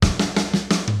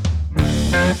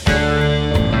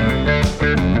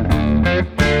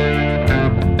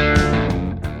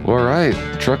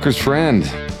Trucker's Friend.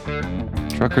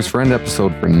 Trucker's Friend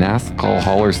episode for Nascar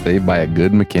Hauler Saved by a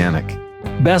good mechanic.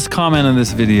 Best comment in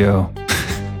this video.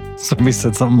 Somebody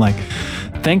said something like,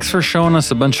 thanks for showing us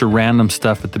a bunch of random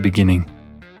stuff at the beginning.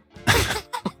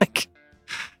 Like,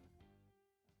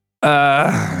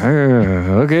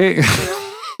 okay.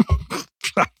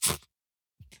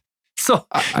 So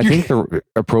I think the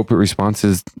appropriate response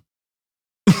is,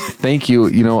 thank you.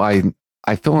 You know, I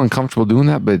feel uncomfortable doing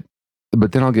that, but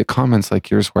then I'll get comments like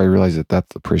yours where I realize that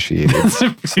that's appreciated. So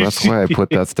that's why I put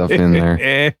that stuff in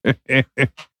there.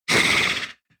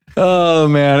 Oh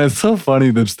man, it's so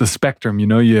funny. There's the spectrum, you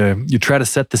know, you try to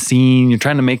set the scene. You're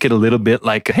trying to make it a little bit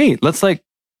like, hey, let's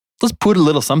put a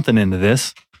little something into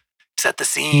this. Set the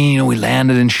scene. We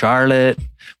landed in Charlotte.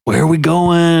 Where are we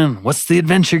going? What's the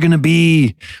adventure going to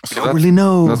be? We don't really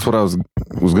know. That's what I was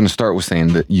going to start with,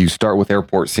 saying that you start with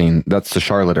airport scene. That's the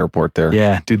Charlotte airport there.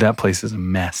 Yeah, dude, that place is a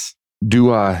mess.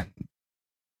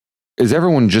 Is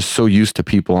everyone just so used to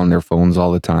people on their phones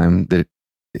all the time that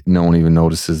no one even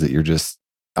notices that you're just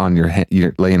on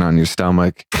you're laying on your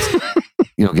stomach,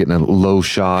 you know, getting a low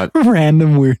shot,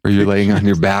 random weird, or you're laying on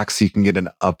your back so you can get an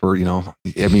upper, you know,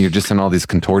 I mean, you're just in all these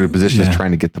contorted positions trying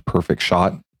to get the perfect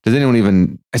shot. Does anyone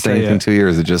even say anything to you, or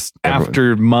is it just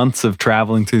after months of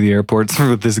traveling through the airports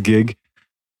with this gig?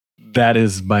 That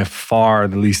is by far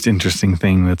the least interesting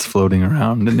thing that's floating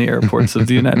around in the airports of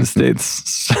the United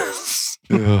States.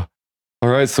 Yeah. All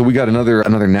right, so we got another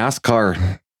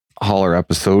NASCAR hauler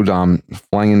episode.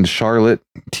 Flying into Charlotte,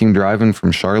 team driving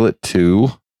from Charlotte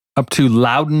up to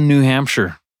Loudon, New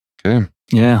Hampshire. Okay.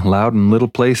 Yeah, Loudon, little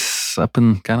place up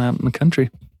in the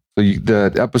country. So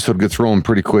the episode gets rolling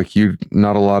pretty quick.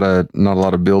 Not a lot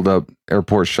of build up,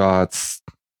 airport shots.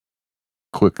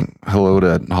 Quick hello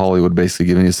to Hollywood, basically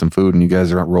giving you some food, and you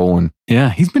guys are rolling. Yeah,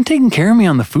 he's been taking care of me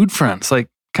on the food front. It's like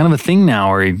kind of a thing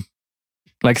now where he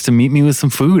likes to meet me with some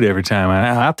food every time.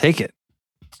 I'll take it.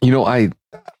 You know, I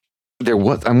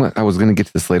was going to get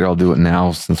to this later. I'll do it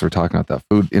now since we're talking about that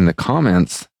food. In the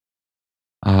comments,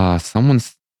 someone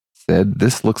said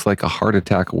this looks like a heart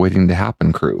attack waiting to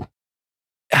happen crew.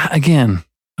 Again,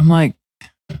 I'm like,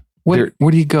 where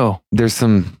do you go? There's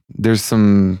some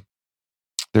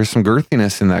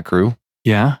girthiness in that crew.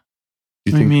 Yeah.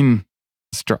 I mean,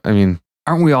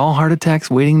 aren't we all heart attacks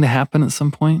waiting to happen at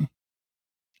some point?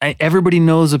 Everybody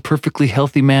knows a perfectly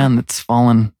healthy man that's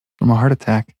fallen from a heart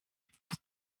attack.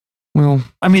 Well,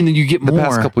 I mean, you get more. The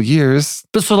past couple years.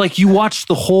 But so like you watch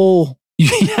the whole...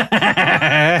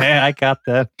 I got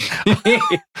that.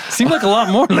 Seemed like a lot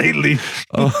more lately.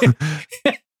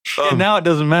 Now it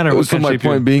doesn't matter. So my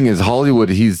point being is Hollywood,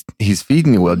 he's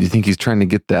feeding you well. Do you think he's trying to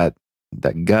get that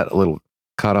gut a little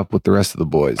caught up with the rest of the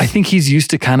boys? I think he's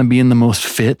used to kind of being the most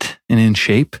fit and in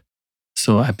shape.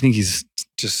 So I think he's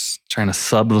just trying to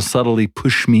subtly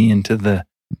push me into the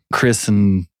Chris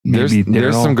and maybe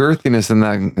there's some girthiness in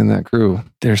that crew.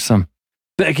 There's some.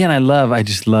 But again, I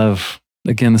just love.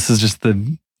 Again, this is just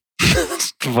the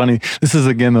funny. This is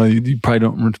again though. You probably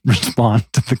don't respond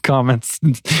to the comments.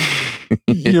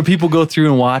 You know, people go through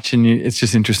and watch, and it's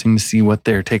just interesting to see what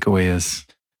their takeaway is.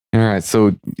 All right,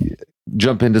 so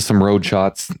jump into some road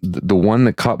shots. The one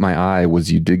that caught my eye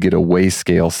was you did get a weigh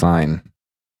scale sign.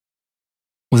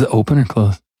 Was it open or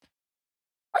closed?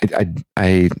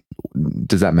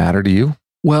 Does that matter to you?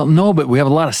 Well, no, but we have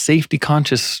a lot of safety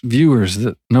conscious viewers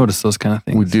that notice those kind of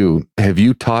things. We do. Have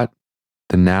you taught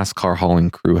the NASCAR hauling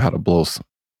crew how to blow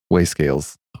weigh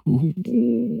scales? I'm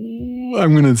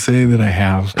going to say that I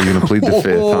have. Are you going to plead the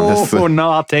fifth on this? Oh, no,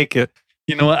 I'll take it.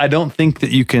 You know what? I don't think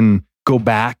that you can go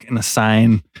back and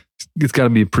assign. It's got to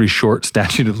be a pretty short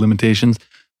statute of limitations.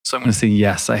 So I'm going to say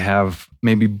yes, I have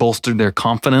maybe bolstered their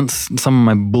confidence. Some of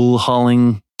my bull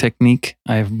hauling technique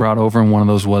I have brought over, and one of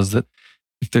those was that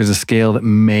if there's a scale that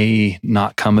may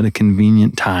not come at a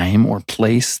convenient time or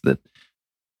place, that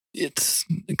it's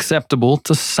acceptable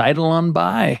to sidle on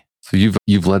by. So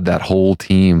you've led that whole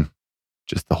team,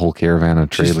 just the whole caravan of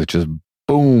trailers, just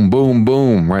boom, boom,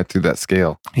 boom, right through that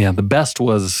scale. Yeah, the best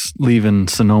was leaving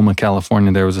Sonoma,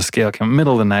 California. There was a scale came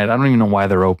middle of the night. I don't even know why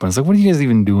they're open. It's like, what are you guys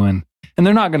even doing? And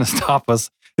they're not going to stop us.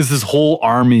 It's this whole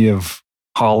army of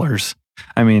haulers.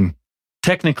 I mean,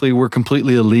 technically, we're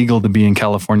completely illegal to be in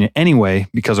California anyway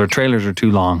because our trailers are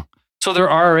too long. So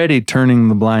they're already turning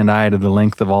the blind eye to the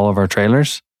length of all of our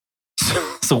trailers.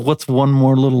 So what's one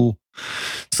more little...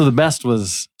 So the best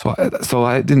was... So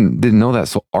I didn't know that.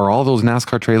 So are all those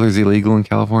NASCAR trailers illegal in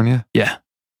California? Yeah.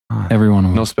 Every one of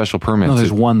them. No special permits? No,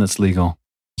 there's one that's legal.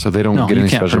 So they don't get any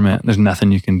special... permit. There's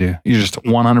nothing you can do. You're just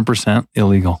 100%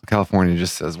 illegal. California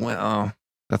just says, well,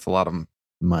 that's a lot of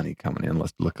money coming in.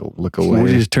 Let's look We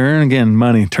away. just turn again,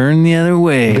 money, turn the other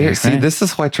way. There, see, right? this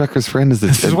is why Trucker's Friend is.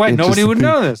 This is why nobody would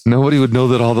know this. Nobody would know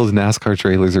that all those NASCAR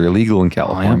trailers are illegal in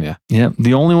California. Yep.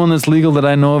 The only one that's legal that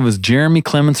I know of is Jeremy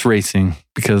Clements Racing,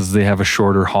 because they have a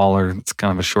shorter hauler. It's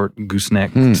kind of a short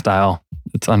gooseneck style.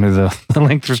 It's under the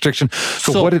length restriction.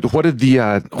 So what did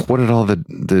all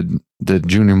the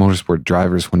junior motorsport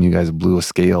drivers, when you guys blew a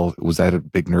scale, was that a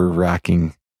big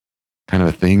nerve-wracking kind of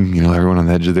a thing? You know, everyone on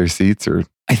the edge of their seats, or?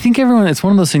 I think it's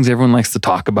one of those things everyone likes to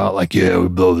talk about, like, yeah, we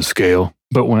blow the scale.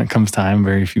 But when it comes time,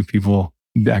 very few people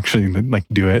actually like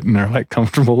do it and are like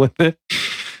comfortable with it.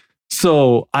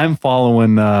 So I'm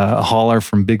following a hauler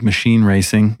from Big Machine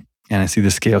Racing, and I see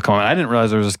the scale coming. I didn't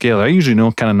realize there was a scale. I usually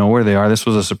kind of know where they are. This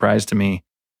was a surprise to me.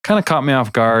 Kind of caught me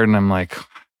off guard, and I'm like,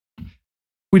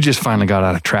 we just finally got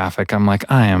out of traffic. I'm like,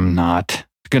 I am not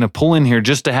going to pull in here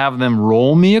just to have them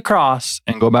roll me across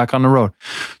and go back on the road.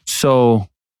 So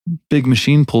Big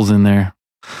Machine pulls in there.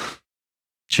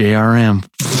 JRM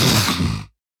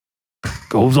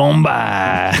goes on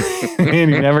by. And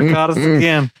he never caught us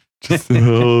again.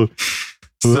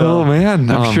 Oh man.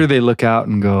 I'm sure they look out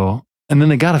and go, and then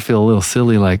they got to feel a little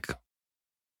silly, like,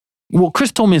 well,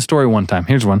 Chris told me a story one time.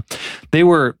 Here's one. They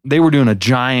were doing a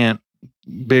giant,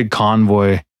 big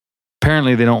convoy.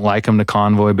 Apparently they don't like them to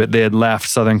convoy, but they had left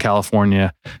Southern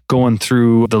California, going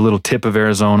through the little tip of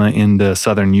Arizona into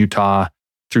Southern Utah,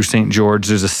 through St. George.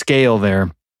 There's a scale there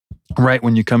right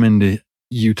when you come into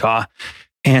Utah.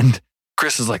 And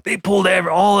Chris is like, they pulled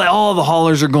all the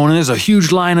haulers are going in. There's a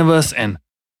huge line of us. And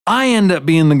I end up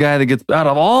being the guy that gets out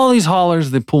of all these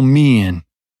haulers, they pull me in.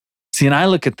 See, and I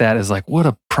look at that as like, what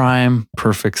a prime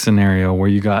perfect scenario where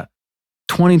you got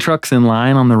 20 trucks in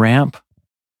line on the ramp.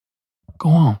 Go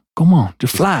on,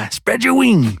 just fly, spread your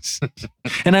wings.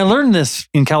 And I learned this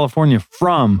in California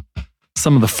from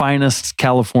some of the finest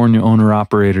California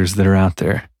owner-operators that are out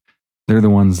there. They're the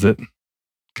ones that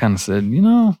kind of said, you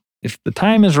know, if the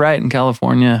time is right in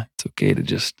California, it's okay to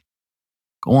just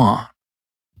go on.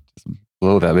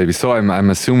 Blow that baby. So I'm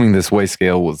assuming this weigh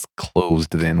scale was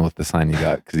closed then with the sign you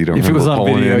got, because you don't. If it was on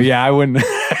video, in. yeah, I wouldn't.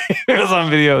 If it was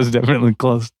on video, it was definitely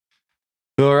closed.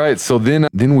 All right, so then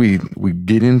we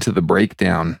get into the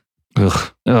breakdown.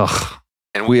 Ugh.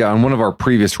 And we, on one of our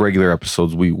previous regular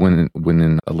episodes, we went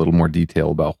in a little more detail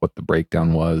about what the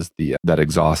breakdown was, that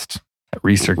exhaust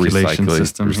recirculation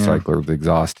system, recycler of the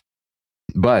exhaust.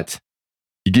 But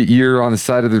you're on the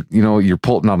side of you're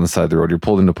pulled, not on the side of the road, you're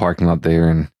pulled into a parking lot there,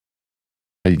 and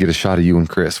you get a shot of you and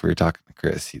Chris where you're talking to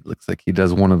Chris. He looks like he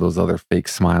does one of those other fake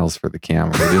smiles for the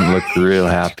camera. He didn't look real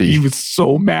happy. He was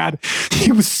so mad.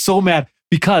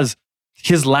 Because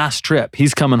his last trip,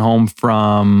 he's coming home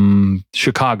from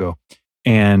Chicago,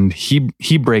 and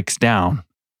he breaks down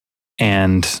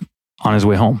and on his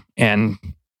way home, and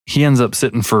he ends up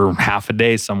sitting for half a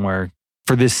day somewhere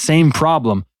for this same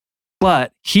problem.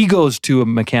 But he goes to a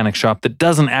mechanic shop that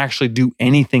doesn't actually do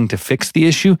anything to fix the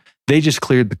issue. They just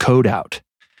cleared the code out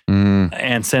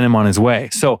and sent him on his way.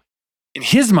 So in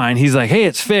his mind, he's like, hey,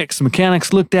 it's fixed. The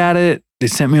mechanics looked at it. They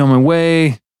sent me on my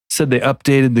way. Said they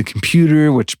updated the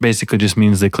computer, which basically just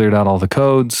means they cleared out all the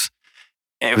codes.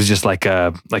 It was just like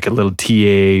a little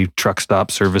TA, truck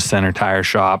stop, service center, tire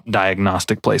shop,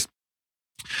 diagnostic place.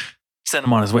 Sent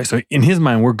him on his way. So in his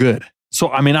mind, we're good. So,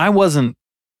 I mean, I wasn't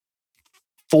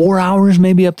 4 hours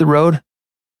maybe up the road,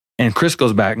 and Chris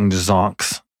goes back and just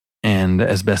zonks, and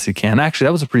as best he can. Actually,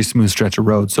 that was a pretty smooth stretch of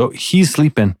road. So he's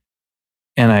sleeping,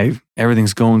 and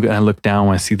everything's going good. I look down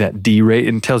when I see that D rate,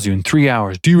 and it tells you in 3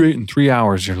 hours, D rate in 3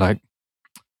 hours. You're like,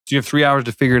 so you have 3 hours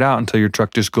to figure it out until your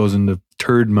truck just goes into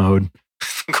turd mode,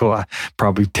 go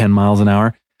probably 10 miles an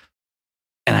hour.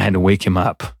 And I had to wake him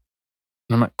up.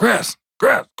 And I'm like, Chris.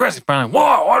 He's finally,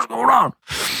 whoa, what's going on?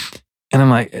 And I'm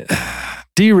like,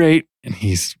 D rate. And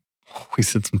we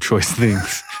said some choice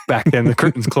things back then. The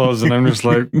curtain's closed, and I'm just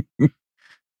like, and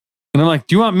I'm like,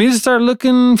 do you want me to start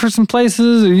looking for some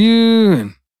places, or you?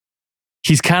 And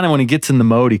he's kind of, when he gets in the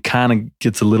mode, he kind of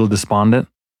gets a little despondent.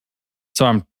 So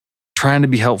I'm trying to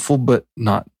be helpful, but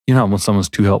not, when someone's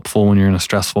too helpful when you're in a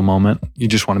stressful moment, you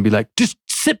just want to be like, just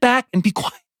sit back and be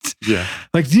quiet. Yeah.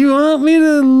 Like, do you want me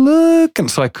to look?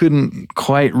 And so I couldn't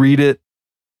quite read it.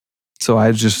 So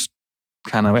I just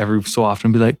kind of every so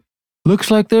often be like,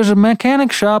 looks like there's a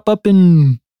mechanic shop up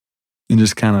and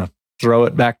just kind of throw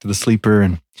it back to the sleeper.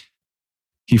 And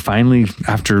he finally,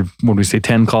 after,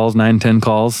 10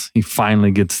 calls, he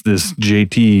finally gets this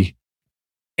JT.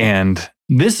 And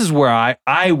this is where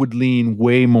I would lean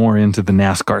way more into the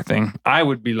NASCAR thing. I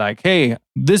would be like, hey,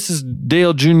 this is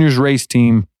Dale Jr.'s race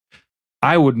team.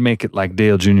 I would make it like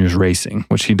Dale Jr.'s racing,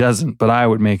 which he doesn't, but I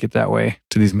would make it that way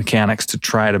to these mechanics to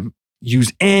try to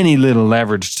use any little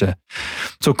leverage to.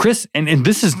 So Chris, and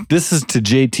this is to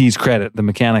JT's credit, the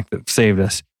mechanic that saved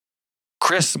us.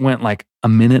 Chris went like a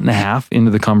minute and a half into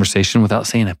the conversation without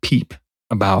saying a peep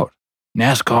about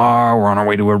NASCAR. We're on our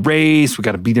way to a race. We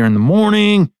got to be there in the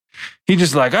morning. He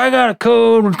just like, I got a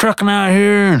code. We're trucking out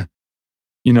here.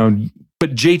 You know,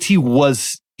 but JT he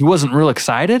wasn't real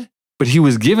excited, but he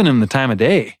was giving him the time of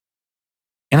day.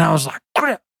 And I was like,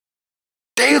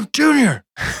 Dale Jr.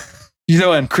 You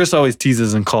know, and Chris always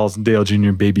teases and calls Dale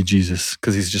Jr. baby Jesus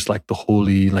because he's just like the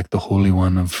holy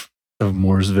one of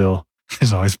Mooresville.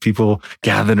 There's always people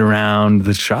gathered around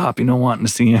the shop, you know, wanting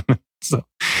to see him. So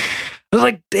I was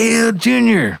like, Dale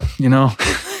Jr., you know,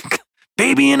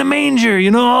 baby in a manger,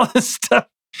 you know, all this stuff.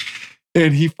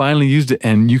 And he finally used it,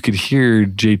 and you could hear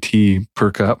JT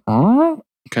perk up, kind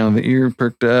of the ear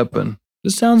perked up, and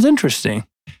this sounds interesting.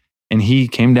 And he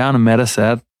came down and met us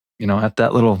at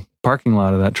that little parking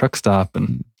lot of that truck stop,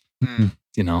 and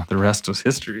you know, the rest was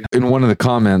history. In one of the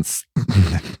comments,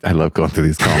 I love going through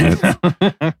these comments.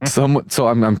 So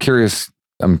I'm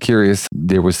curious.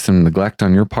 There was some neglect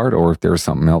on your part, or if there was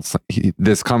something else.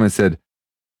 This comment said,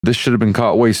 "This should have been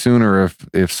caught way sooner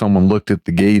if someone looked at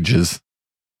the gauges."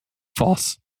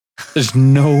 False. There's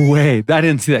no way. I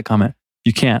didn't see that comment.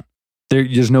 You can't.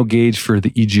 There's no gauge for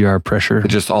the EGR pressure. It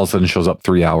just all of a sudden shows up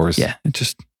 3 hours. Yeah.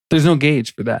 There's no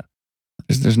gauge for that.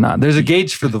 There's not. There's a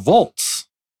gauge for the volts,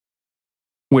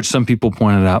 which some people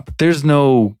pointed out, but there's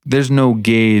no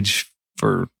gauge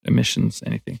for emissions,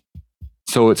 anything.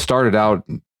 So it started out.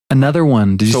 Another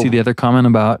one. Did you see the other comment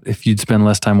about if you'd spend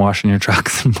less time washing your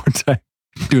trucks and more time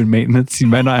doing maintenance, you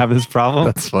might not have this problem?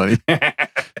 That's funny. I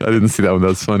didn't see that one.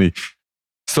 That's funny.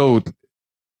 So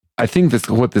I think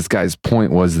what this guy's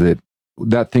point was that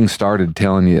thing started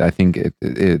telling you, I think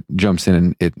it jumps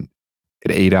in at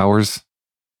 8 hours.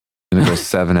 And it goes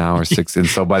 7 hours, 6. And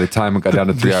so by the time it got down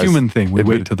to 3 hours. The human thing. We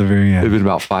wait till the very end. It'd been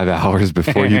about 5 hours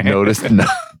before you noticed. No.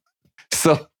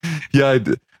 So, yeah,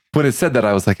 when it said that,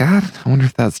 I was like, I wonder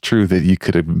if that's true that you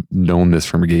could have known this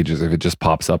from gauges if it just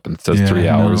pops up and says 3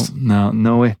 hours.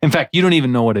 No way. In fact, you don't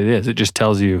even know what it is. It just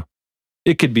tells you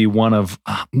it could be one of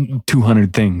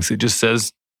 200 things. It just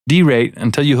says derate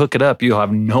until you hook it up. You'll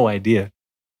have no idea,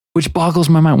 which boggles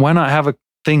my mind. Why not have a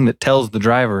thing that tells the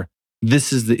driver,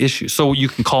 this is the issue? So you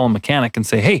can call a mechanic and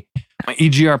say, hey, my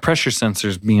EGR pressure sensor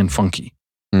is being funky.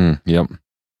 Yep.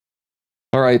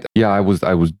 All right. Yeah, I was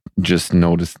just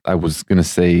noticed. I was going to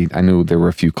say, I knew there were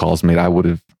a few calls made.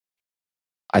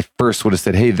 I first would have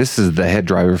said, hey, this is the head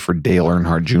driver for Dale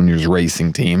Earnhardt Jr.'s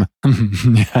racing team.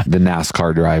 Yeah. The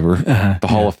NASCAR driver, the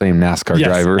Hall of Fame NASCAR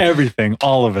driver. Everything,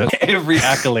 all of it, every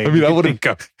accolade. I mean,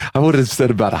 I would have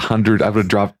said about 100. I would have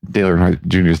dropped Dale Earnhardt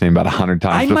Jr.'s name about 100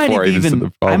 times before I even said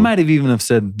the problem. I might have even have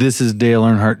said, this is Dale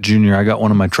Earnhardt Jr. I got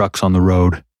one of my trucks on the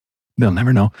road. They'll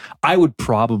never know. I would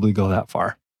probably go that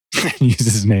far and use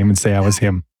his name and say I was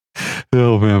him.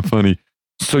 Oh man, funny.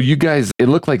 So you guys, it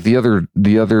looked like the other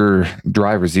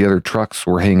drivers, the other trucks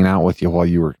were hanging out with you while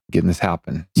you were getting this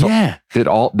happen. So yeah.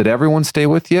 Did everyone stay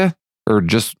with you, or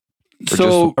just?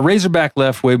 So a Razorback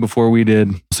left way before we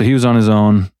did. So he was on his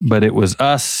own, but it was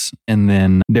us and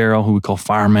then Daryl, who we call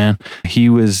Fireman. He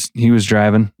was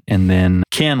driving, and then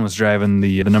Ken was driving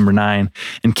the number 9,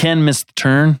 and Ken missed the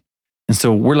turn, and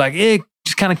so we're like, hey,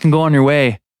 just kind of can go on your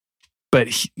way. But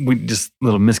we just a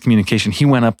little miscommunication. He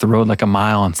went up the road like a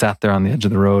mile and sat there on the edge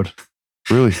of the road.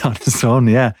 Really? On his own,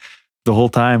 yeah. The whole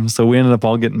time. So we ended up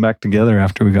all getting back together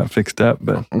after we got fixed up.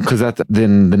 But because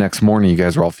then the next morning you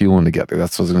guys were all fueling together.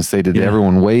 That's what I was going to say. Did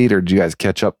everyone wait, or did you guys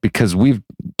catch up? Because we've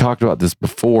talked about this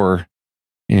before.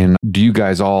 And do you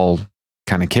guys all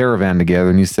kind of caravan together?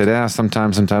 And you said,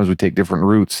 sometimes we take different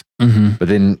routes. Mm-hmm. But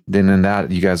then in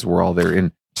that, you guys were all there.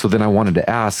 And so then I wanted to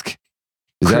ask,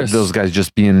 is Chris, that those guys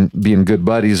just being good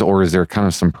buddies, or is there kind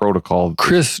of some protocol?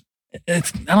 Chris, I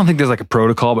don't think there's like a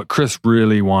protocol, but Chris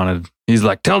really he's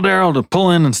like, tell Daryl to pull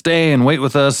in and stay and wait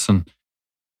with us, and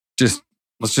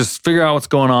let's just figure out what's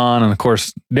going on. And of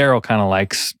course, Daryl kind of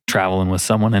likes traveling with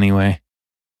someone anyway.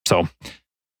 So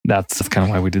that's kind of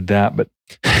why we did that. But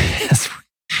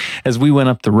as we went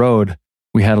up the road,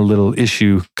 we had a little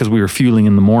issue because we were fueling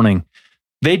in the morning.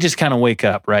 They just kind of wake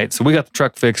up, right? So we got the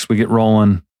truck fixed, we get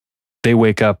rolling. They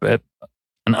wake up at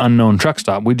an unknown truck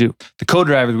stop. We do. The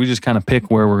co-drivers, we just kind of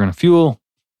pick where we're going to fuel,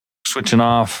 switching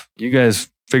off. You guys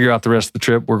figure out the rest of the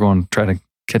trip. We're going to try to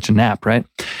catch a nap, right?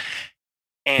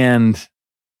 And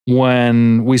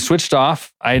when we switched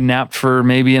off, I napped for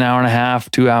maybe an hour and a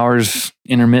half, 2 hours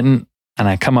intermittent, and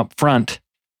I come up front.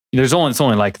 It's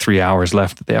only like 3 hours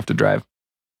left that they have to drive.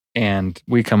 And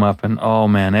we come up and, oh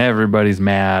man, everybody's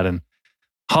mad. And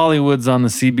Hollywood's on the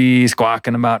CB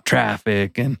squawking about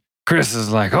traffic, and Chris is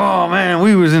like, oh man,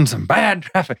 we was in some bad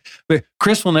traffic. But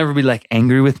Chris will never be like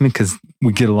angry with me because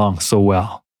we get along so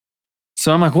well.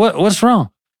 So I'm like, what's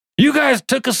wrong? You guys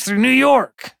took us through New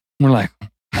York. We're like,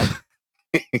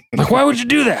 why would you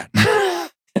do that?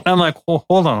 And I'm like, well,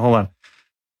 hold on.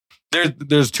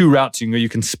 There's 2 routes you can go. You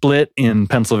can split in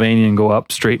Pennsylvania and go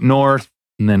up straight north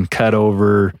and then cut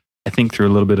over, I think, through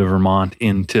a little bit of Vermont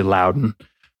into Loudon.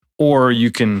 Or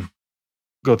you can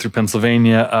go through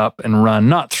Pennsylvania up and run,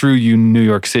 not through New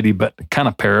York City, but kind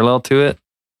of parallel to it,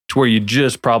 to where you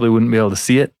just probably wouldn't be able to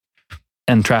see it.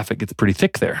 And traffic gets pretty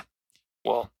thick there.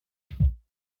 Well,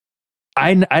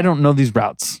 I don't know these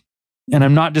routes. And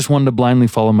I'm not just one to blindly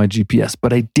follow my GPS,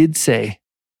 but I did say,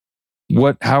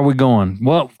 how are we going?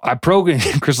 Well,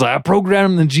 Chris, I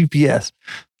programmed the GPS.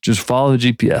 Just follow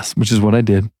the GPS, which is what I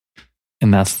did.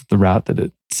 And that's the route that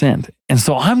it sent. And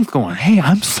so I'm going, hey,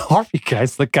 I'm sorry,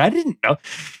 guys. Like, I didn't know.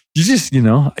 You just,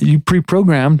 you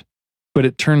pre-programmed. But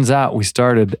it turns out we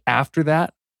started after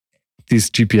that. These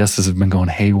GPSs have been going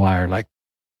haywire, like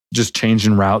just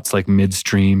changing routes like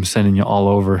midstream, sending you all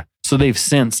over. So they've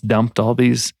since dumped all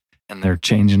these and they're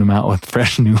changing them out with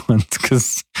fresh new ones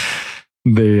because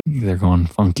they're going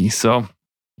funky. So,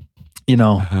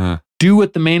 do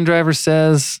what the main driver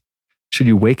says. Should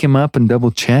you wake him up and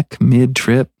double check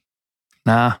mid-trip?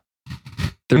 Nah,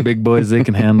 they're big boys. They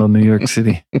can handle New York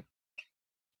City.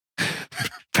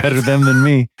 Better them than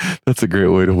me. That's a great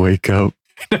way to wake up.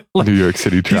 New York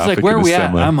City traffic. He's like, where are we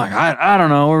at? I'm like, I don't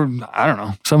know. I don't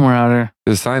know. Somewhere out there.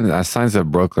 There's signs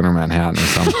at Brooklyn or Manhattan or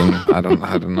something. I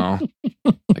don't know.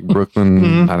 Like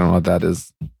Brooklyn, I don't know what that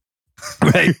is.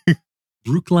 Right.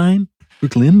 Brooklyn.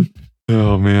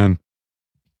 Oh man.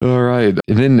 All right.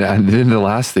 And then the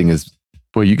last thing is,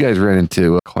 boy, you guys ran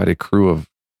into quite a crew of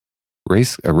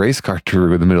a race car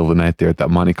crew in the middle of the night there at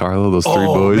that Monte Carlo. Those 3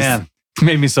 boys. Oh man, it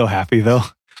made me so happy though.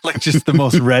 Like just the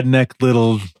most redneck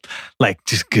little, like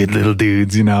just good little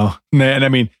dudes, And I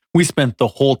mean, we spent the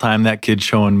whole time that kid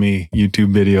showing me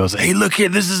YouTube videos. Hey, look here,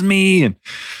 this is me. And,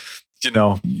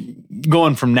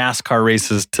 going from NASCAR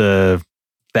races to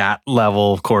that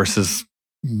level, of course, is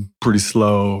pretty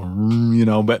slow,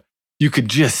 but you could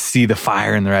just see the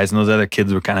fire in their eyes. And those other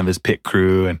kids were kind of his pit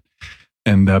crew.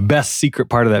 And the best secret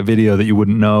part of that video that you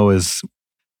wouldn't know is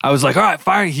I was like, all right,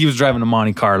 fire. He was driving a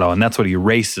Monte Carlo, and that's what he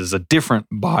races, a different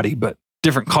body, but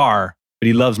different car, but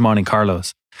he loves Monte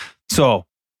Carlos. So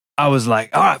I was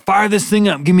like, all right, fire this thing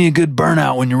up. Give me a good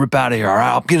burnout when you rip out of here. All right,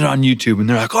 I'll get it on YouTube. And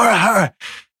they're like, all right.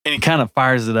 And he kind of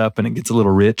fires it up and it gets a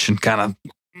little rich and kind of,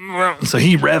 so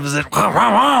he revs it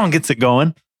and gets it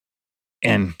going.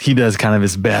 And he does kind of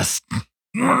his best.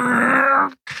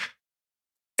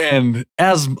 And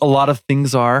as a lot of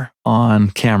things are on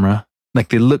camera, like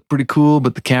they look pretty cool,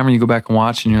 but the camera, you go back and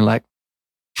watch and you're like,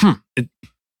 it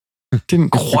didn't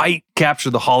quite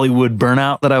capture the Hollywood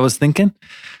burnout that I was thinking.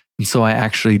 And so I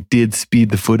actually did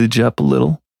speed the footage up a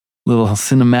little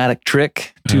cinematic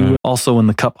trick to also when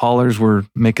the cup haulers were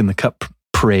making the cup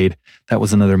parade. That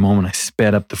was another moment. I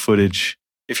sped up the footage.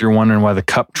 If you're wondering why the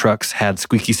cup trucks had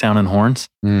squeaky sounding horns,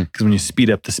 because when you speed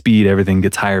up the speed, everything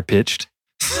gets higher pitched.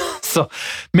 So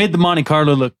made the Monte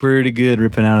Carlo look pretty good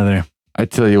ripping out of there. I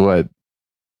tell you what,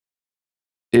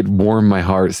 it warmed my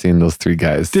heart seeing those 3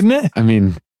 guys. Didn't it? I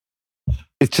mean,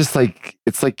 it's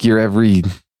like your every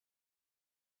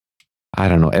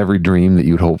dream that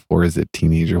you'd hope for as a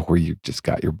teenager where you just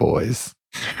got your boys.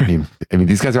 I mean,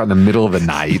 these guys are out in the middle of the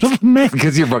night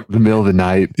because you're in the middle of the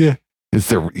night. Yeah. It's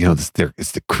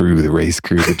the crew, the race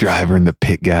crew, the driver and the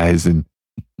pit guys. And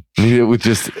I mean, it was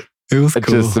cool.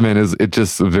 It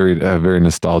just a very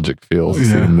nostalgic feel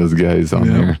seeing those guys on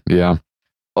there. Yeah.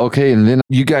 Okay, and then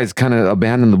you guys kind of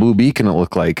abandoned the Blue Beacon, it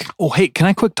looked like. Oh, hey, can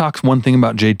I quick talk one thing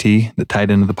about JT that tied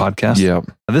into the podcast? Yeah.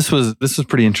 This was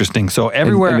pretty interesting. So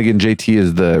everywhere... And again, JT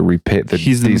is the repair...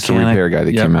 He's the repair guy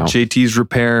that came out. JT's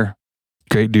Repair.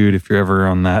 Great dude. If you're ever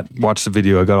on that, watch the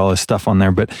video. I got all his stuff on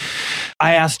there. But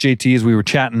I asked JT as we were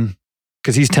chatting,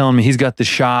 because he's telling me he's got the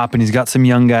shop and he's got some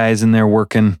young guys in there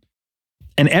working.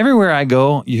 And everywhere I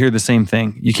go, you hear the same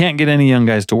thing. You can't get any young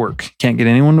guys to work. You can't get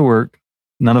anyone to work.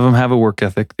 None of them have a work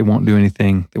ethic. They won't do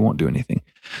anything.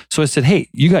 So I said, hey,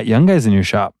 you got young guys in your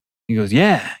shop? He goes,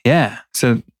 yeah.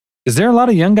 So is there a lot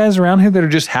of young guys around here that are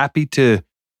just happy to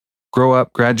grow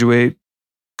up, graduate,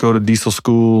 go to diesel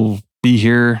school, be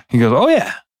here? He goes, oh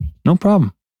yeah, no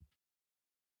problem.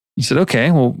 He said,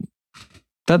 okay, well,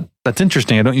 that's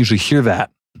interesting. I don't usually hear that.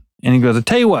 And he goes, I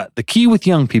tell you what, the key with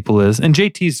young people is, and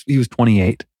he was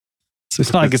 28. So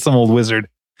it's not like it's some old wizard.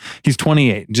 He's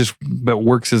 28, but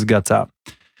works his guts out.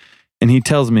 And he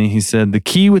tells me, he said, the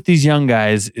key with these young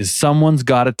guys is someone's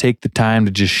got to take the time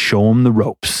to just show them the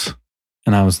ropes.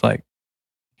 And I was like,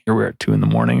 here we are at 2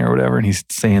 a.m. or whatever. And he's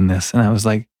saying this. And I was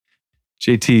like,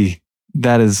 JT,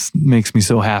 makes me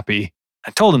so happy.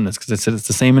 I told him this because I said it's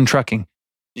the same in trucking.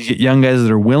 You get young guys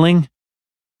that are willing,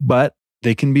 but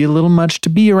they can be a little much to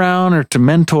be around or to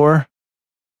mentor.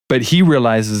 But he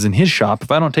realizes in his shop,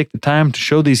 if I don't take the time to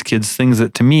show these kids things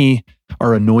that to me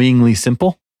are annoyingly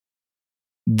simple,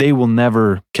 they will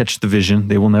never catch the vision.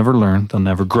 They will never learn. They'll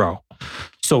never grow.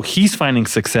 So he's finding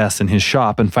success in his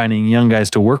shop and finding young guys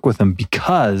to work with him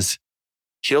because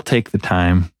he'll take the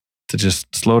time to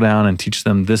just slow down and teach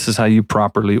them this is how you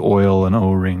properly oil an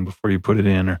O-ring before you put it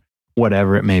in or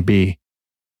whatever it may be.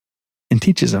 And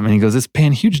teaches them. And he goes, it's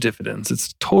paying huge dividends.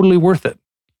 It's totally worth it.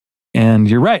 And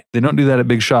you're right. They don't do that at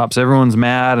big shops. Everyone's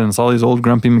mad and it's all these old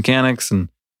grumpy mechanics and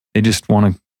they just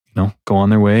want to, go on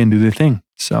their way and do their thing.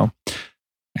 So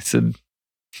I said,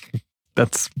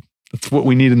 that's what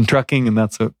we need in trucking, and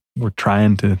that's what we're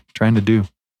trying to do.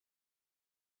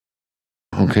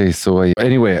 Okay, so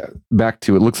anyway, back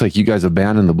to it. Looks like you guys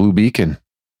abandoned the Blue Beacon,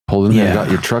 pulled in there, and got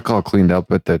your truck all cleaned up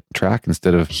at the track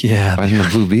instead of finding the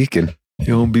Blue Beacon.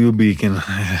 The old Blue Beacon.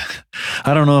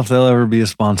 I don't know if they'll ever be a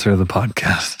sponsor of the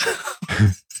podcast.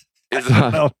 I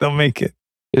don't know if they'll make it.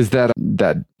 Is that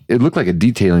it looked like a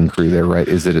detailing crew there, right?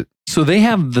 Is it? So they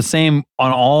have the same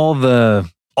on all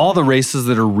the races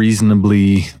that are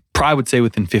reasonably, probably would say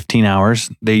within 15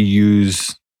 hours, they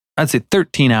use, I'd say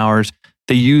 13 hours,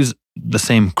 they use the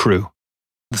same crew.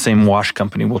 The same wash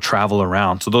company will travel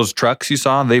around. So those trucks you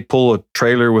saw, they pull a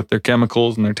trailer with their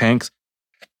chemicals and their tanks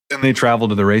and they travel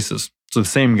to the races. So the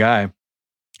same guy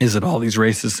is at all these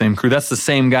races, same crew. That's the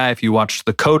same guy. If you watch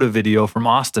the Coda video from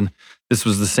Austin, this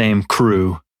was the same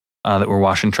crew that were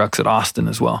washing trucks at Austin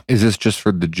as well. Is this just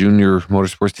for the junior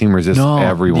motorsports team or is this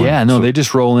everyone? Yeah, no, they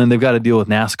just roll in. They've got to deal with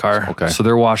NASCAR. Okay. So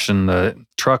they're washing the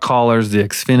truck haulers, the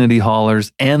Xfinity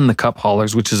haulers, and the Cup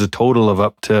haulers, which is a total of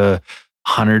up to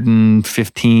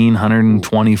 115,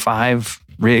 125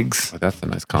 rigs. Oh, that's a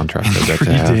nice contrast. I bet 3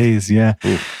 to have. days, yeah.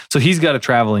 Ooh. So he's got a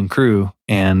traveling crew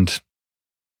and,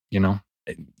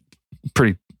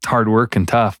 pretty hard work and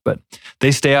tough, but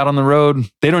they stay out on the road.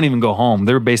 They don't even go home.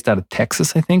 They're based out of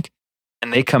Texas, I think.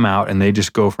 And they come out and they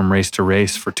just go from race to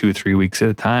race for 2 or 3 weeks at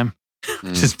a time,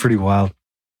 which is pretty wild.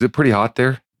 Is it pretty hot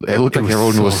there? It looked like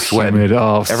everyone was sweating. Humid.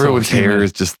 Oh, everyone's hair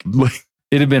is just like...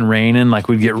 It had been raining, like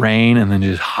we'd get rain and then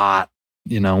just hot.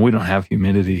 We don't have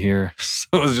humidity here. So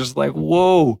it was just like,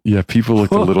 whoa. Yeah, people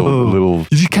looked a little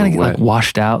Did you kind of get like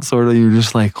washed out sort of? You're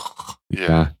just like...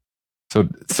 Yeah. So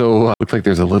looked like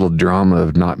there's a little drama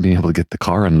of not being able to get the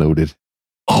car unloaded.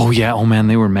 Oh yeah. Oh man,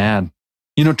 they were mad.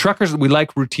 Truckers, we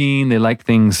like routine. They like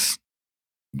things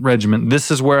regiment. This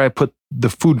is where I put the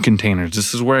food containers.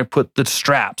 This is where I put the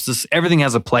straps. Everything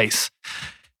has a place.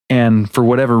 And for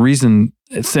whatever reason,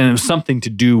 it was something to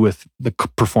do with the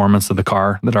performance of the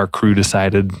car that our crew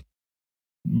decided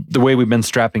the way we've been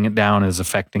strapping it down is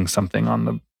affecting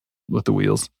something with the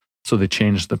wheels. So they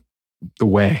changed the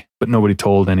way, but nobody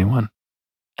told anyone.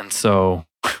 And so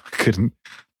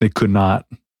they could not,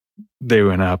 they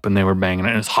went up and they were banging it.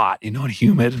 And it's hot, and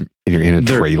humid. And you're in a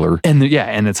trailer. And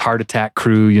and it's heart attack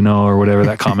crew, or whatever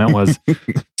that comment was.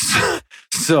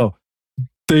 So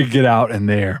they get out and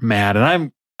they're mad. And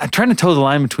I'm trying to toe the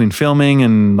line between filming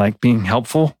and like being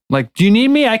helpful. Like, do you need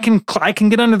me? I can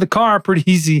get under the car pretty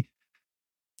easy.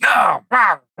 No.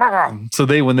 So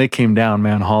when they came down,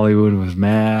 man, Hollywood was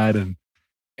mad and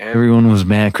everyone was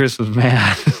mad. Chris was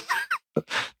mad.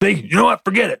 You know what?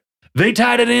 Forget it. They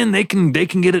tied it in. They can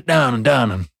get it down and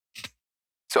done.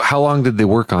 So how long did they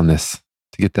work on this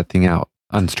to get that thing out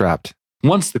unstrapped?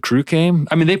 Once the crew came,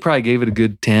 they probably gave it a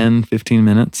good 10, 15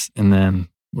 minutes and then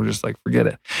we're just like, forget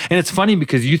it. And it's funny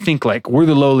because you think like we're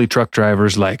the lowly truck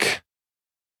drivers, like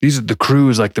these are the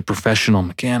crews, like the professional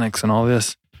mechanics and all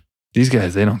this. These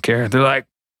guys, they don't care. They're like,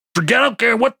 I don't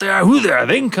care what they are, who they are.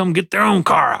 They can come get their own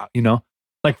car out,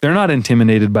 Like they're not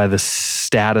intimidated by the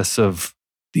status of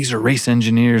these are race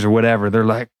engineers or whatever. They're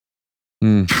like,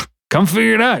 come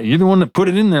figure it out. You're the one that put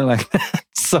it in there like that.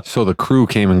 So the crew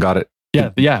came and got it.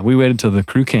 Yeah. We waited till the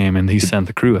crew came and he sent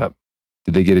the crew up.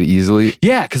 Did they get it easily?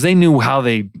 Yeah, because they knew how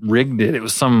they rigged it. It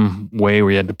was some way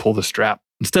where you had to pull the strap.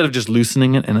 Instead of just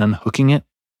loosening it and unhooking it,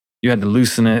 you had to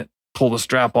loosen it, pull the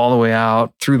strap all the way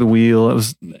out through the wheel. It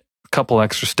was a couple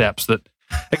extra steps that,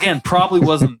 again, probably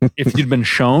wasn't, if you'd been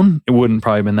shown, it wouldn't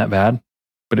probably been that bad.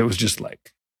 But it was just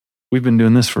like, we've been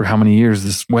doing this for how many years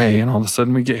this way? And all of a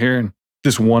sudden we get here and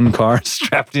this one car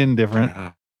strapped in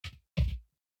different.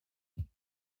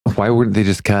 Why wouldn't they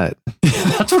just cut?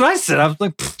 That's what I said. I was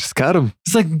like, just cut them.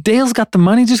 It's like, Dale's got the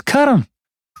money. Just cut them.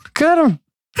 Cut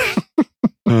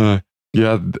them.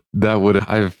 Yeah, that would,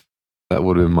 That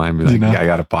would have been mine. Be like, yeah, I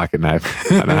got a pocket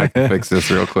knife. I know I can fix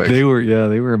this real quick. They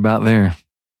were about there.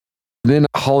 Then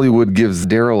Hollywood gives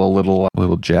Daryl a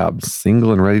little jab.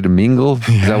 Single and ready to mingle.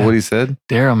 Is that what he said?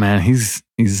 Daryl, man, he's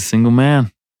a single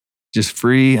man. Just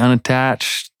free,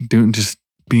 unattached, just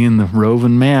being the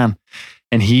roving man.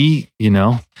 And he,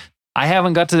 I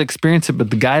haven't got to experience it, but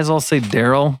the guys all say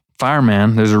Daryl,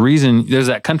 fireman. There's a reason. There's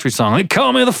that country song. They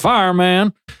call me the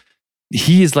fireman.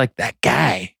 He is like that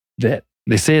guy that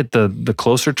they say at the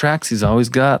closer tracks. He's always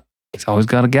got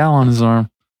a gal on his arm.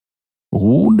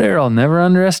 Oh, Daryl, never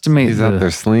underestimate. He's out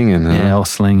there slinging. Huh? Yeah,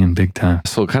 slinging big time.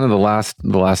 So kind of the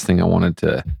last thing I wanted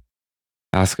to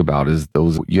ask about is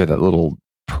you had that little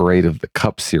parade of the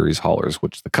Cup Series haulers,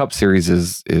 which the Cup Series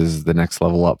is the next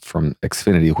level up from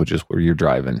Xfinity, which is where you're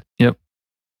driving. Yep.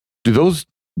 Do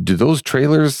those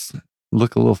trailers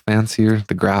look a little fancier?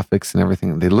 The graphics and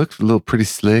everything, they look a little pretty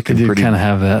slick. They do kind of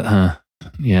have that, huh?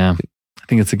 Yeah. I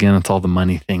think it's all the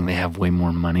money thing. They have way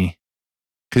more money.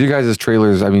 Because you guys'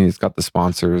 trailers, I mean, it's got the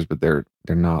sponsors, but they're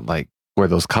not like where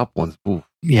those Cup ones. Ooh,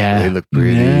 yeah, they look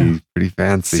pretty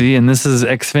fancy. See, and this is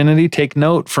Xfinity. Take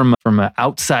note from an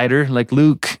outsider like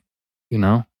Luke.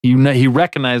 He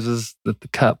recognizes that the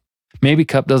Cup, maybe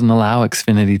Cup doesn't allow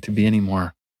Xfinity to be any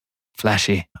more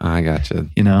flashy. I gotcha.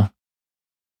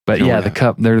 But the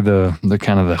Cup, they're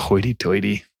kind of the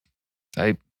hoity-toity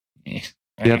type.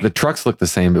 Yeah, the trucks look the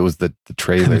same. It was the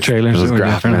trailers. The trailers those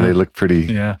graphics, they look pretty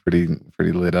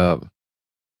lit up.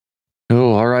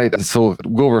 Oh, all right. So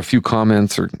go over a few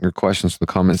comments or questions from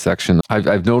the comment section.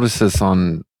 I've noticed this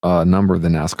on a number of the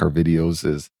NASCAR videos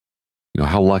is,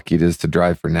 how lucky it is to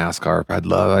drive for NASCAR.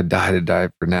 I'd die to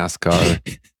drive for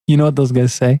NASCAR. You know what those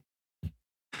guys say?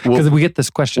 Because we get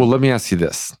this question. Well, let me ask you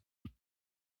this.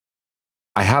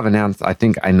 I have an answer. I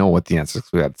think I know what the answer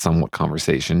is. We had somewhat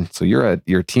conversation. So you're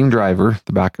a team driver,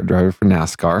 the backup driver for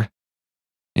NASCAR,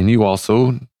 and you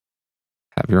also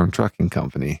have your own trucking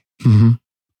company. Mm-hmm.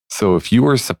 So if you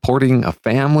were supporting a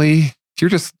family, if you're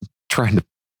just trying to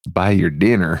buy your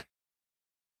dinner,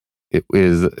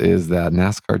 is that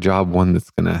NASCAR job one that's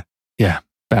gonna? Yeah,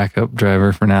 backup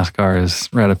driver for NASCAR is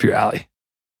right up your alley.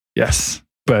 Yes,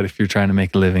 but if you're trying to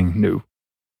make a living, no.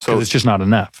 So it's just not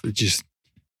enough. It just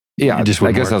I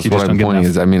guess that's what I'm pointing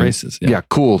is. I mean, races,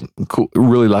 cool,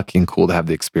 really lucky and cool to have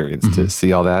the experience to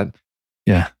see all that.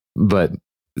 Yeah, but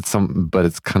it's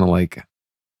kind of like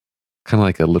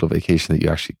a little vacation that you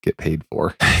actually get paid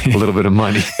for. A little bit of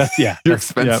money. Your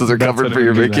expenses are covered for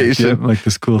your vacation. Like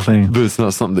this cool thing. But it's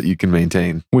not something that you can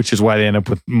maintain. Which is why they end up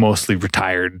with mostly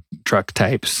retired truck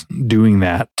types doing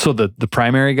that. So the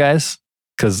primary guys,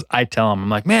 because I tell them, I'm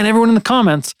like, man, everyone in the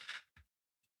comments,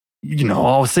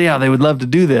 I'll say how they would love to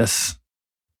do this.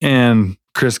 And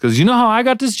Chris goes, you know how I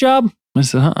got this job? I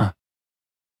said,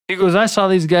 He goes, I saw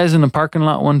these guys in the parking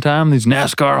lot one time, these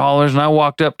NASCAR haulers, and I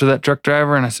walked up to that truck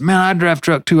driver and I said, man, I drive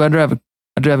truck too. I drive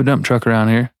a dump truck around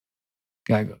here.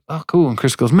 Guy goes, oh, cool. And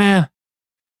Chris goes, man,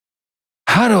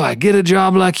 how do I get a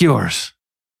job like yours?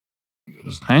 He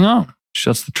goes, hang on.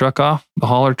 Shuts the truck off, the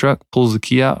hauler truck, pulls the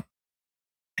key out,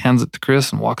 hands it to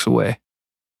Chris and walks away.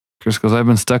 Chris goes, I've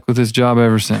been stuck with this job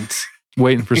ever since,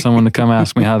 waiting for someone to come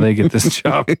ask me how they get this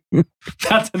job.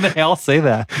 They all say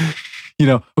that.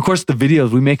 Of course, the videos,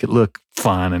 we make it look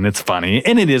fun and it's funny.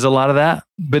 And it is a lot of that.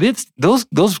 But it's those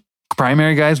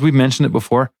primary guys, we've mentioned it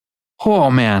before.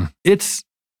 Oh, man.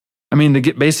 They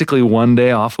get basically one day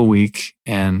off a week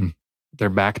and they're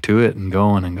back to it and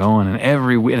going and going. And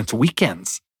and it's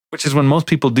weekends, which is when most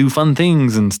people do fun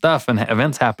things and stuff and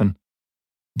events happen.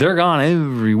 They're gone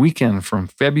every weekend from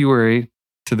February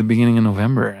to the beginning of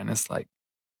November. And it's like,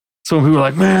 so when people are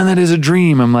like, man, that is a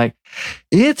dream. I'm like,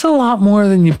 it's a lot more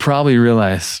than you probably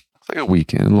realize. It's like a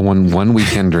weekend, one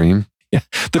weekend dream. Yeah.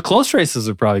 The close races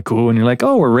are probably cool. And you're like,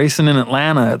 oh, we're racing in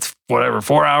Atlanta. It's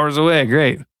 4 hours away.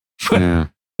 Great. Yeah.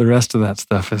 The rest of that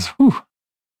stuff is, whew.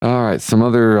 All right. Some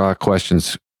other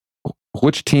questions.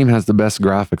 Which team has the best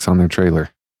graphics on their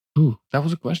trailer? Ooh, that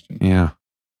was a question. Yeah.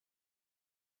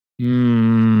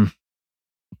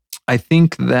 I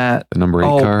think that the number 8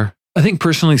 car. I think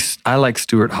personally, I like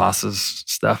Stuart Haas's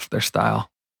stuff, their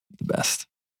style, the best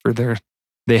for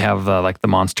they have like the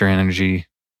Monster Energy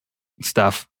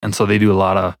stuff. And so they do a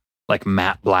lot of like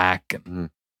matte black.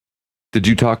 Did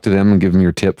you talk to them and give them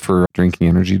your tip for drinking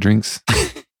energy drinks?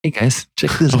 Hey guys,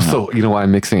 check this out. So you know why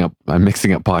I'm mixing up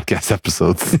podcast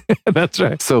episodes. That's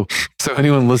right. So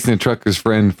anyone listening to Trucker's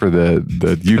Friend for the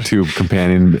YouTube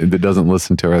companion that doesn't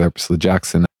listen to our other episode,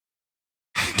 Jaxon,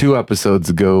 2 episodes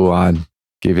ago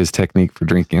gave his technique for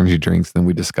drinking energy drinks. Then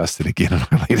we discussed it again in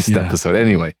our latest episode.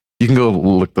 Anyway, you can go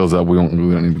look those up. We don't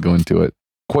need to go into it.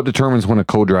 What determines when a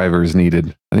co-driver is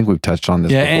needed? I think we've touched on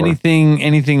this before.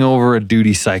 anything over a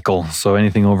duty cycle. So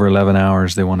anything over 11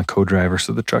 hours, they want a co-driver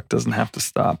so the truck doesn't have to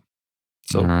stop.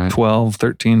 So 12,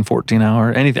 13, 14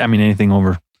 hour, anything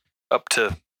over up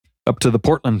to the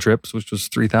Portland trips, which was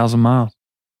 3,000 miles.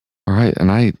 All right.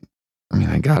 And I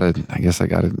guess I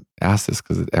gotta ask this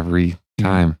because every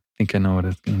time. I think I know what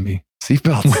it's going to be.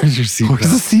 Seatbelts. Where's your seatbelt?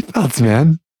 Where's the seatbelts,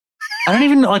 man? I don't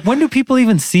even know. Like, when do people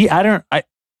even see? I don't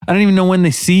even know when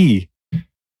they see.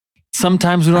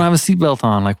 Sometimes we don't have a seatbelt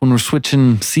on, like when we're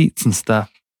switching seats and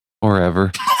stuff. Or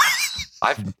ever.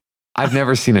 I've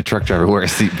never seen a truck driver wear a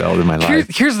seatbelt in my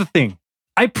life. Here's the thing.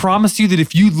 I promise you that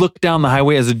if you look down the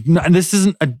highway and this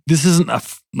isn't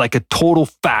a total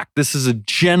fact. This is a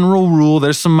general rule.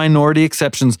 There's some minority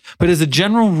exceptions, but as a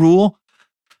general rule,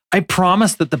 I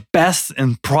promise that the best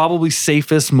and probably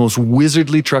safest, most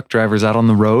wizardly truck drivers out on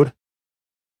the road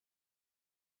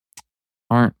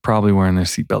aren't probably wearing their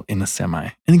seatbelt in a semi.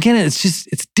 And again, it's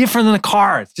different than a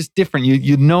car. It's just different.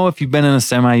 You'd know if you've been in a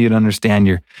semi, you'd understand.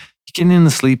 You're getting in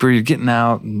the sleeper, you're getting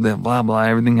out, and blah, blah,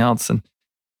 everything else. And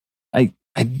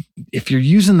if you're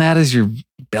using that as your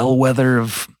bellwether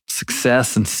of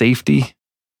success and safety,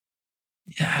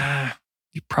 yeah,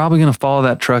 you're probably going to follow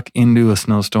that truck into a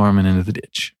snowstorm and into the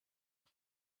ditch.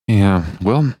 Yeah,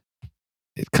 well,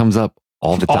 it comes up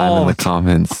all the time in the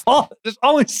comments. There's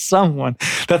always someone.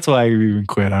 That's why I even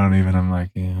quit. I'm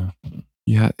like, yeah.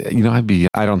 Yeah,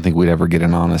 I don't think we'd ever get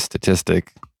an honest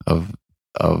statistic of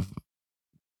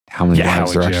how many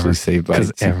lives are actually saved by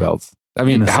seatbelts. I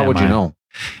mean, how would you know?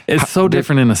 It's so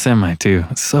different in a semi too.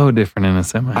 It's so different in a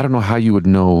semi. I don't know how you would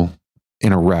know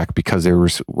in a wreck because they were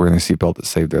wearing a seatbelt that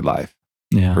saved their life.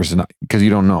 Yeah. Versus not, because you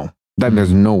don't know. That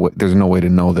there's no way to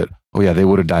know that, oh yeah, they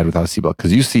would have died without a seatbelt.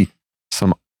 Because you see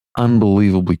some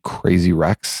unbelievably crazy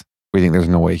wrecks where you think there's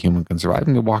no way a human can survive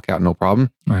and they walk out no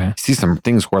problem. Right. You see some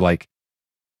things where like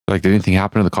did anything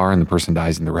happen to the car and the person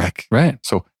dies in the wreck. Right.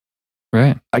 So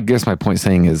right. I guess my point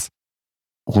saying is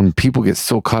when people get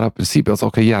so caught up in seatbelts,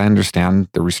 okay, yeah, I understand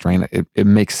the restraint. It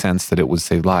makes sense that it would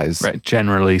save lives. Right.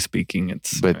 Generally speaking,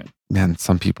 but right. Man,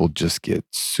 some people just get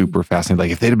super fascinated.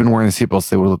 Like if they'd have been wearing the seatbelts,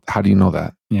 they would. How do you know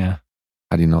that? Yeah.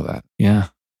 How do you know that? Yeah.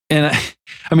 And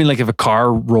I mean, like if a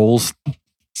car rolls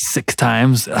 6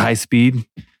 times at high speed,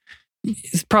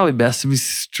 it's probably best to be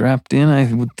strapped in,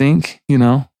 I would think,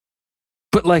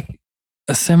 But like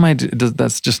a semi,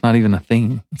 that's just not even a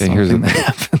thing. Okay, here's that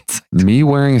happens. Me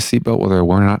wearing a seatbelt, whether I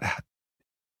wear it or not,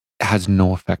 has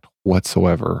no effect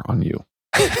whatsoever on you.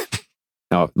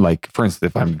 Now, like for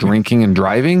instance, if I'm drinking and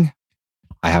driving,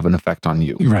 I have an effect on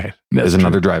you. Right. As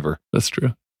another driver. That's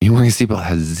true. You wearing a seatbelt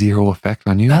has zero effect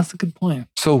on you. That's a good point.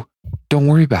 So don't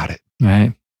worry about it.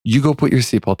 Right. You go put your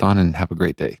seatbelt on and have a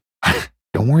great day.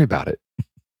 Don't worry about it.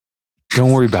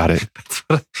 Don't worry about it.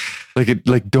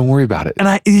 Don't worry about it.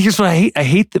 And here's what I hate. I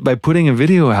hate that by putting a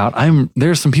video out,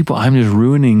 there's some people I'm just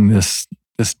ruining this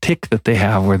tick that they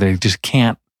have where they just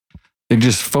can't. They're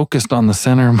just focused on the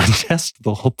center of my chest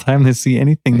the whole time they see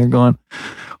anything. They're going,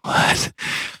 what?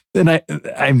 And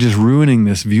I'm just ruining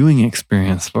this viewing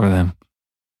experience for them.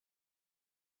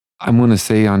 I'm going to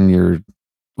say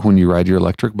when you ride your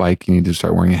electric bike, you need to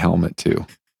start wearing a helmet too.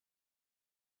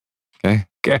 Okay?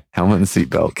 Okay. Helmet and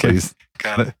seatbelt, please.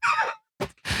 Got it.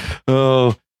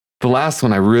 Oh, the last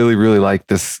one, I really, really like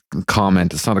this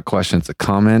comment. It's not a question, it's a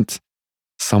comment.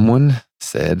 Someone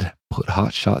said, put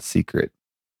Hot Shot Secret.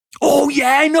 Oh,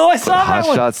 yeah, I know. I saw that Hot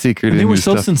one. Shot Secret. And they were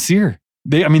so sincere.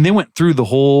 They went through the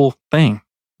whole thing.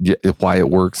 Yeah, why it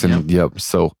works. And yep.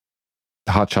 So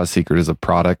the Hot Shot Secret is a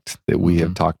product that we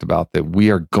have talked about that we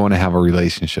are going to have a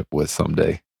relationship with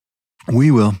someday.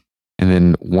 We will. And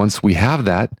then once we have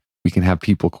that, we can have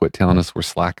people quit telling us we're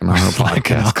slacking on our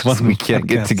podcast because we can't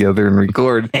get together and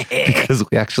record because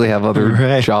we actually have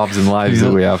other jobs and lives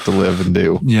that we have to live and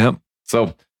do. Yep.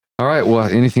 So, all right. Well,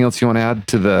 anything else you want to add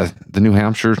to the New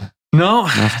Hampshire? No,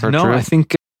 NASCAR no. trip? I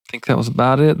think that was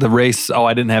about it. The race. Oh,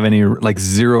 I didn't have any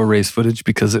zero race footage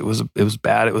because it was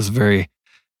bad. It was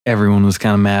everyone was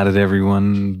kind of mad at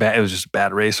everyone. It was just a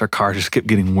bad race. Our car just kept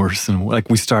getting worse and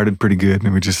we started pretty good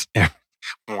and we just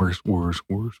worse.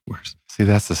 See,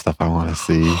 that's the stuff I want to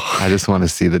see. I just want to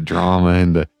see the drama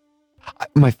and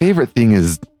my favorite thing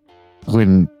is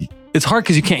when it's hard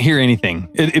because you can't hear anything.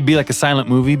 It'd be like a silent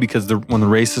movie because when the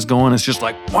race is going, it's just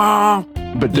like, wow.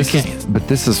 But this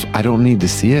is, I don't need to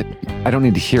see it. I don't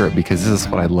need to hear it because this is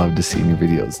what I love to see in your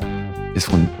videos. Is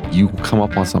when you come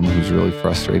up on someone who's really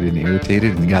frustrated and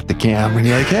irritated and you got the camera and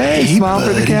you're like, hey, smile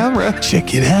for the camera.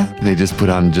 Check it out. And they just put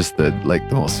on just the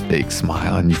most fake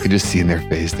smile and you can just see in their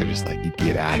face, they're just like,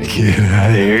 get out of here. Get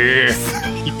out of here.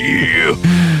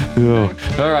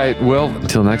 All right. Well,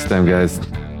 until next time, guys.